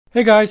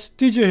Hey guys,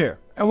 TJ here,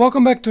 and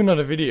welcome back to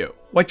another video.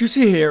 What you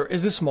see here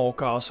is the small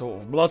castle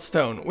of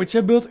Bloodstone, which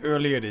I built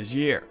earlier this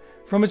year.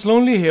 From its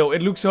lonely hill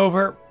it looks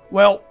over,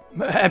 well,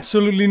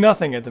 absolutely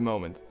nothing at the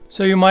moment.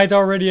 So you might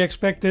already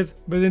expect it,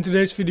 but in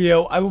today's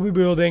video I will be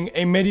building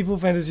a medieval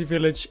fantasy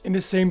village in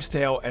the same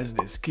style as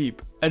this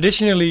keep.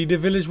 Additionally, the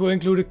village will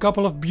include a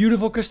couple of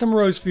beautiful custom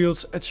rose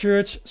fields, a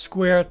church,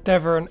 square,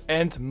 tavern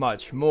and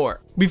much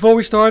more. Before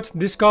we start,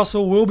 this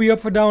castle will be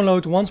up for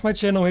download once my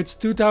channel hits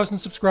 2000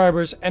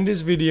 subscribers and this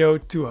video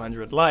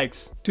 200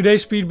 likes.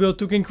 Today's speed build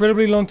took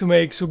incredibly long to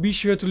make, so be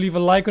sure to leave a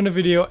like on the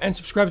video and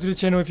subscribe to the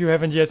channel if you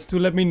haven't yet to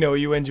let me know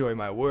you enjoy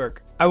my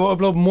work. I will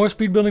upload more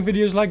speed building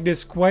videos like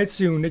this quite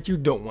soon that you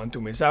don't want to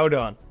miss out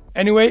on.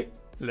 Anyway,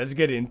 let's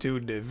get into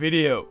the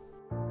video.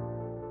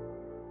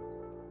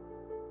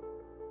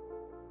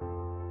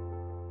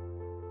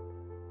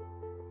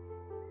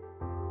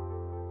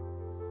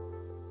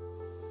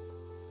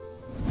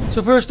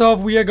 So first off,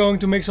 we are going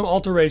to make some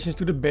alterations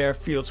to the bare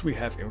fields we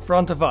have in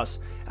front of us.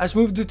 I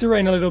smoothed the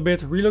terrain a little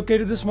bit,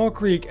 relocated a small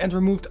creek and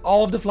removed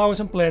all of the flowers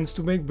and plants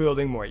to make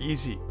building more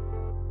easy.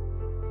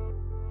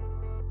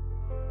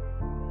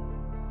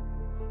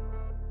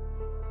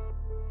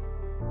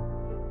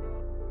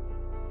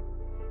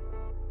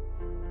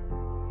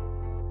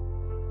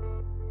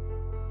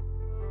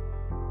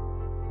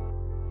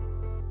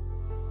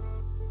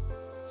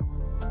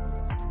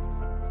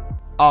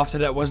 After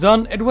that was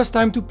done, it was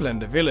time to plan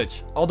the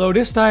village. Although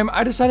this time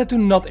I decided to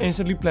not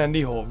instantly plan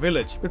the whole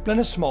village, but plan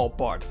a small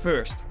part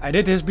first. I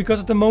did this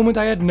because at the moment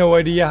I had no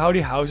idea how the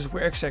houses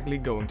were exactly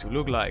going to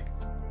look like.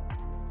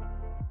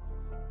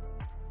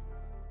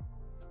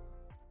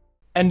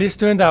 And this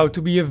turned out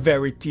to be a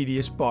very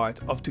tedious part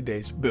of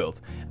today's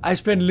build. I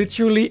spent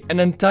literally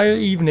an entire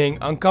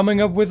evening on coming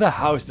up with a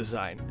house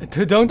design.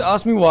 Don't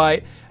ask me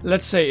why,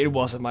 let's say it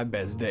wasn't my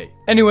best day.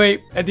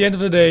 Anyway, at the end of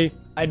the day,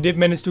 I did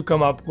manage to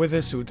come up with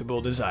a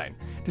suitable design.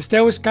 The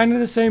style is kinda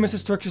the same as the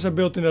structures I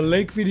built in the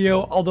lake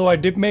video, although I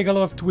did make a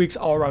lot of tweaks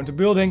all around the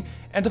building,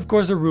 and of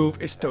course the roof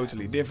is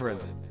totally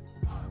different.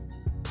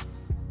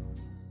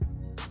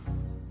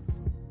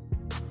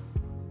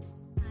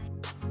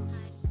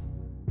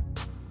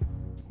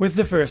 With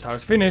the first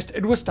house finished,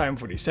 it was time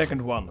for the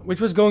second one,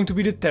 which was going to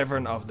be the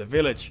tavern of the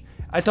village.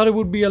 I thought it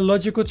would be a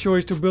logical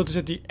choice to build this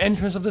at the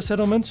entrance of the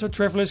settlement so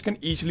travelers can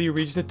easily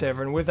reach the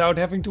tavern without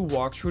having to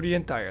walk through the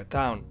entire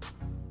town.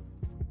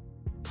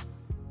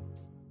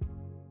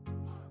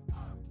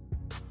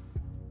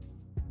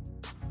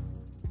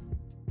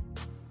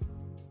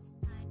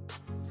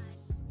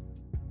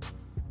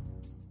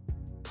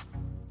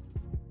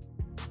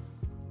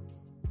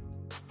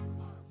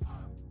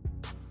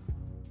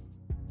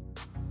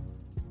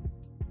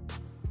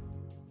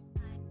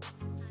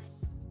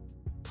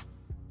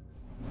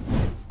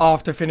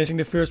 After finishing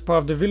the first part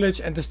of the village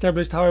and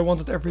established how I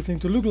wanted everything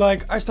to look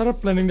like, I started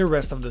planning the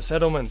rest of the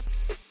settlement.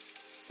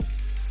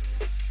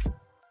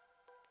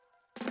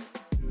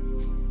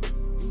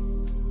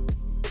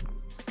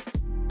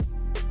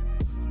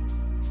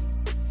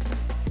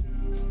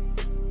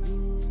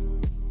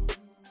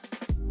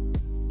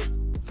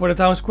 For the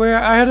town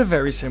square I had a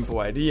very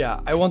simple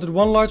idea. I wanted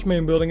one large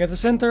main building at the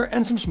center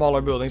and some smaller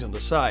buildings on the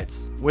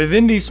sides.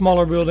 Within these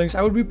smaller buildings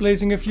I would be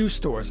placing a few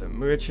stores and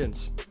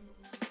merchants.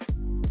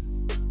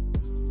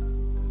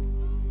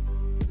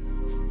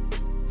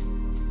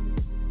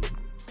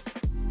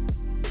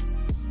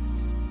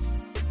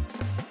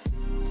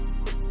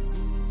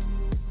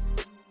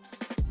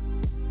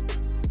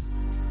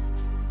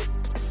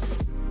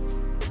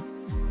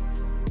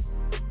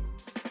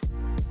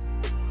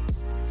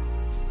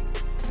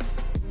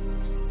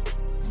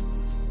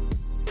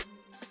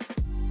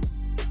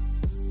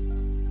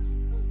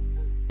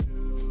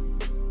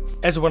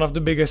 As one of the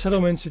bigger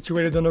settlements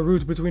situated on the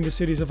route between the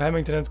cities of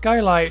Hamilton and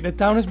Kylai, the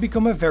town has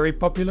become a very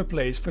popular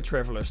place for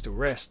travelers to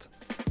rest.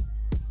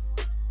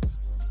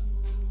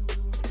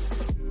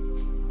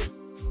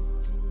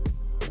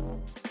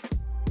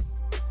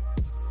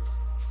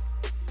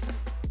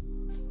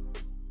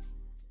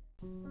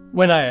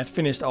 When I had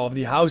finished all of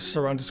the houses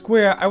around the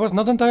square, I was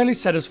not entirely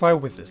satisfied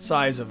with the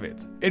size of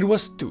it. It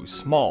was too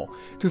small.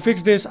 To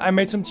fix this, I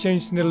made some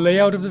changes in the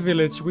layout of the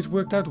village, which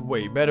worked out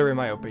way better in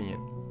my opinion.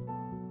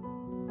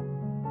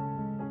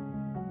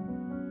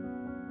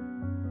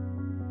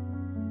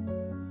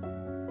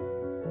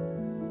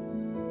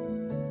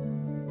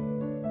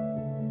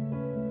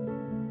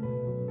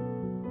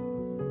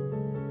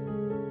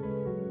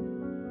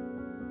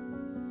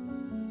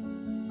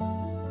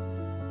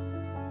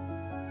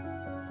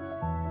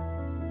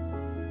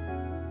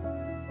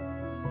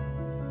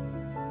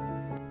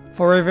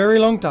 For a very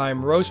long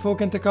time,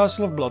 Rosefolk and the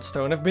Castle of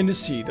Bloodstone have been the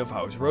seat of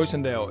House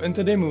Rosendale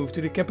until they moved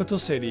to the capital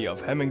city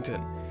of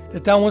Hamilton. The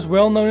town was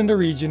well known in the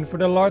region for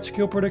their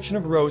large-scale production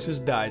of roses,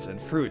 dyes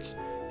and fruits,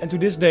 and to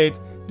this date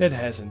that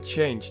hasn't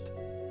changed.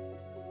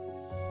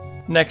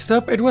 Next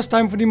up, it was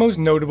time for the most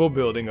notable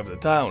building of the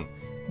town,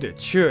 the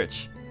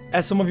church.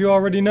 As some of you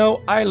already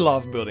know, I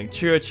love building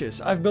churches.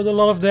 I've built a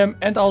lot of them,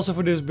 and also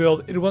for this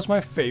build it was my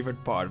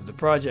favorite part of the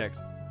project.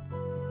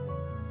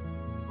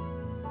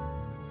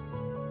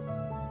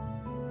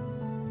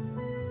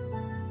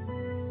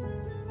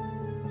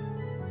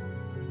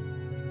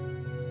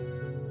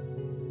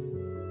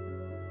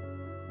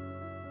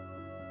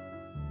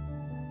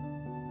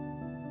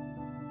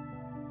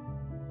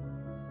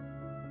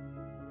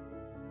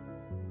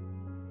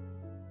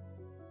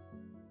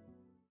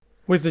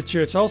 With the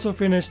church also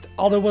finished,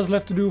 all that was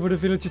left to do for the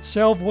village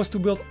itself was to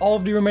build all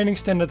of the remaining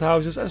standard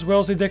houses as well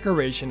as the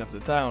decoration of the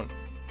town.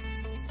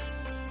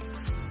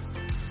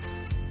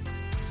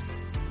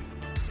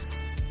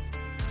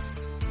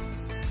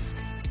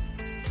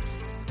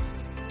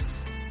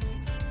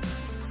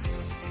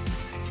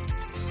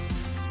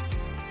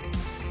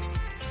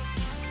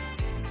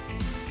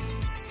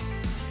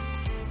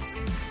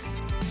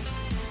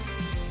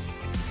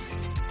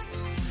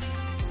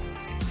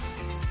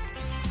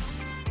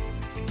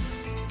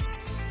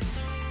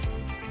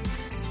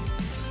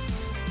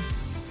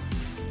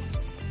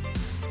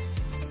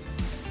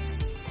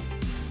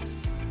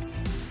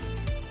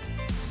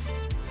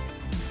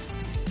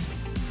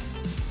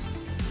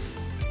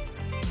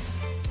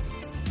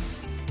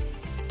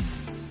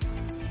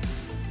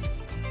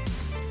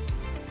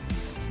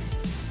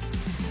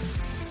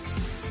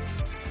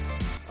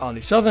 On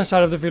the southern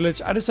side of the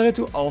village I decided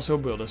to also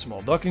build a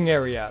small docking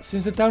area,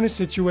 since the town is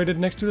situated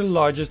next to the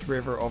largest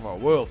river of our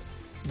world,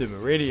 the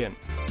Meridian.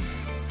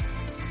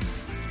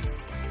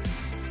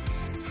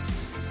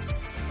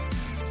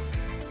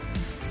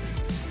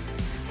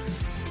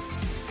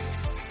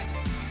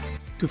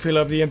 To fill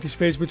up the empty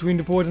space between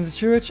the port and the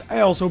church, I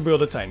also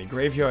built a tiny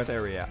graveyard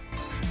area.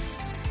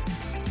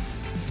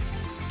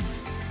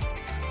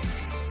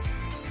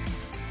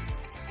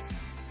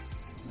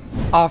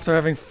 After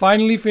having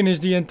finally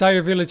finished the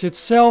entire village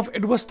itself,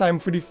 it was time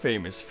for the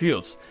famous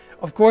fields.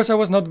 Of course I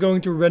was not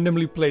going to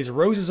randomly place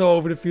roses all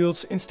over the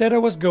fields, instead I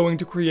was going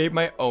to create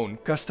my own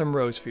custom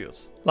rose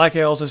fields. Like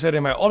I also said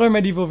in my other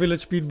medieval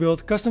village speed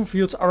build, custom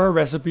fields are a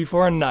recipe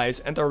for a nice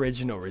and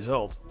original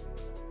result.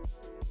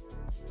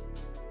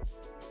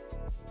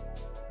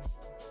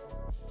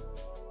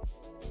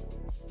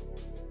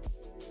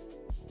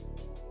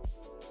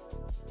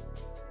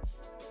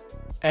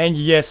 And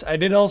yes, I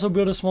did also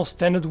build a small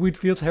standard wheat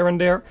field here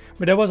and there,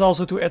 but that was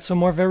also to add some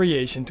more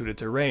variation to the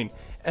terrain.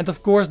 And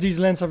of course these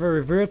lands are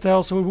very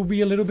versatile, so it would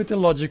be a little bit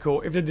illogical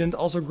if they didn't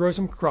also grow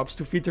some crops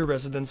to feed the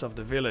residents of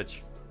the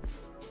village.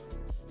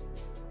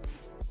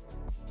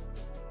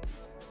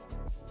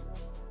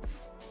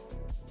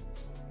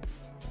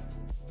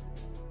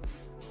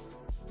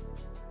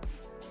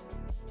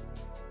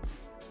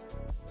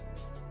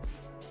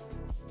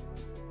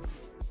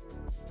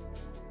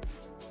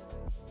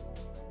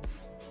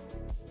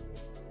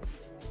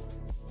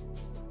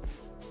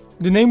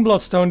 The name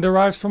Bloodstone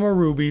derives from a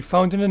ruby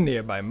found in the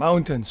nearby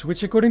mountains,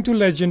 which according to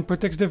legend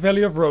protects the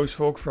Valley of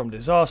Rosefolk from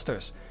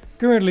disasters.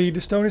 Currently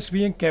the stone is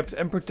being kept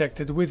and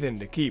protected within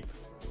the keep.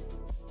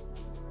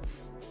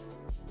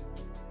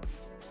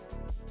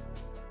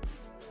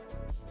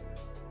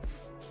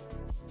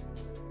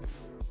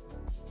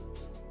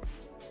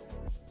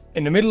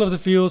 In the middle of the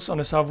fields, on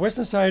the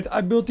southwestern side,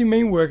 I built the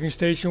main working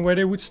station where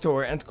they would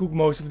store and cook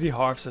most of the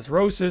harvested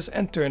roses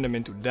and turn them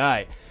into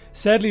dye.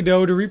 Sadly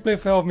though, the replay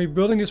file of me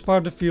building this part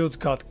of the field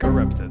got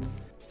corrupted.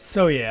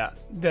 So yeah,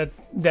 that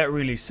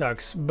really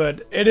sucks,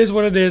 but it is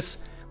what it is.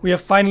 We have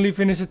finally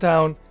finished the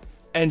town.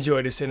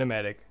 Enjoy the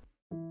cinematic.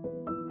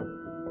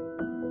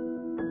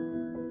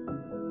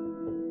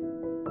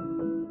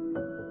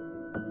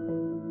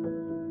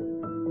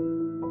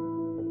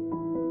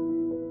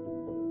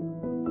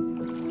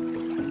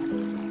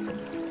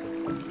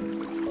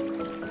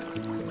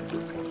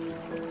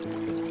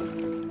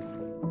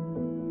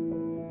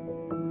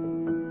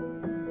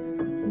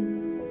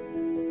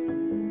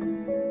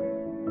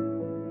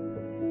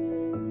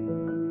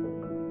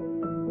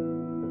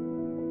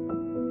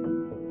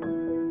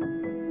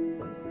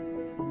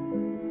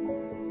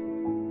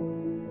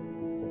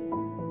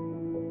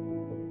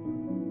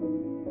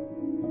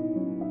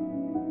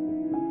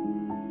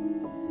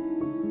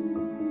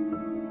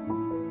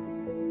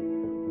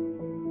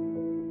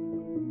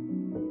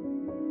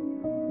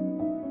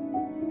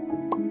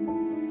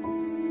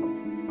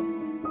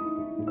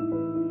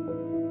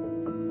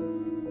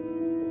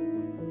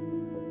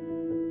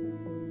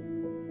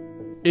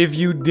 If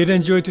you did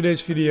enjoy today's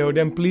video,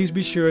 then please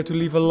be sure to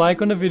leave a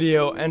like on the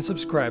video and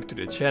subscribe to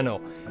the channel.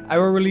 I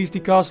will release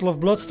the Castle of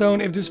Bloodstone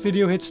if this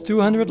video hits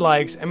 200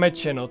 likes and my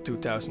channel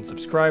 2000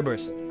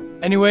 subscribers.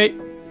 Anyway,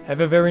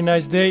 have a very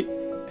nice day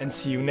and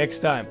see you next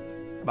time.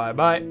 Bye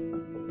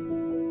bye.